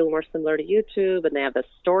supposed to be a little more similar to YouTube, and they have the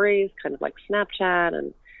stories, kind of like Snapchat,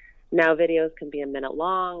 and now videos can be a minute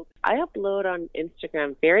long. I upload on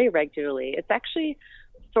Instagram very regularly. It's actually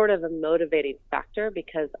sort of a motivating factor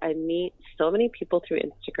because I meet so many people through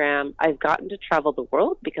Instagram. I've gotten to travel the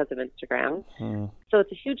world because of Instagram. So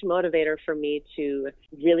it's a huge motivator for me to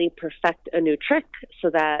really perfect a new trick so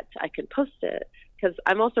that I can post it, because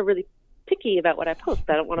I'm also really picky about what I post.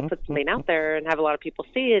 I don't want to put something out there and have a lot of people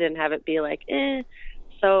see it and have it be like, eh.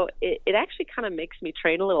 So it actually kind of makes me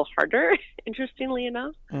train a little harder, interestingly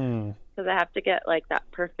enough, because I have to get like that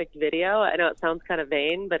perfect video. I know it sounds kind of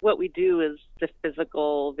vain, but what we do is the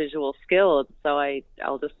physical visual skill. So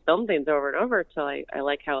I'll just film things over and over until I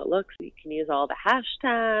like how it looks. You can use all the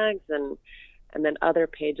hashtags and and then other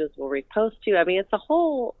pages will repost you. I mean, it's a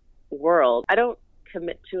whole world. I don't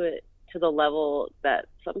commit to it to the level that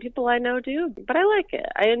some people I know do, but I like it.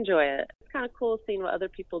 I enjoy it. It's kind of cool seeing what other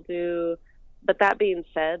people do. But that being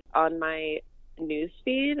said, on my news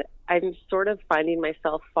feed, I'm sort of finding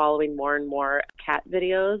myself following more and more cat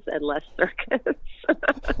videos and less circus.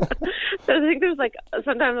 So I think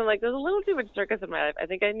sometimes I'm like, there's a little too much circus in my life. I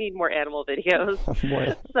think I need more animal videos.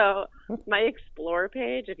 So my Explore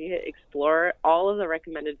page, if you hit Explore, all of the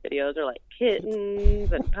recommended videos are like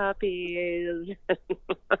kittens and puppies.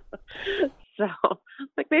 So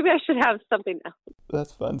like maybe I should have something else.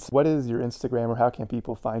 That's fun. So what is your Instagram, or how can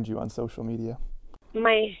people find you on social media?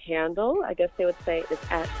 My handle, I guess they would say, is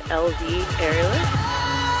at LV Aerialist.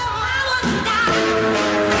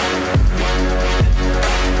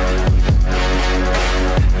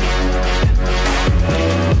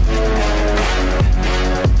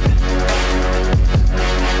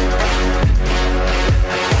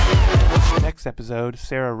 Next episode,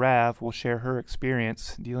 Sarah Rav will share her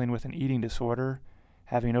experience dealing with an eating disorder,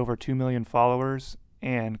 having over 2 million followers,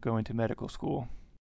 and going to medical school.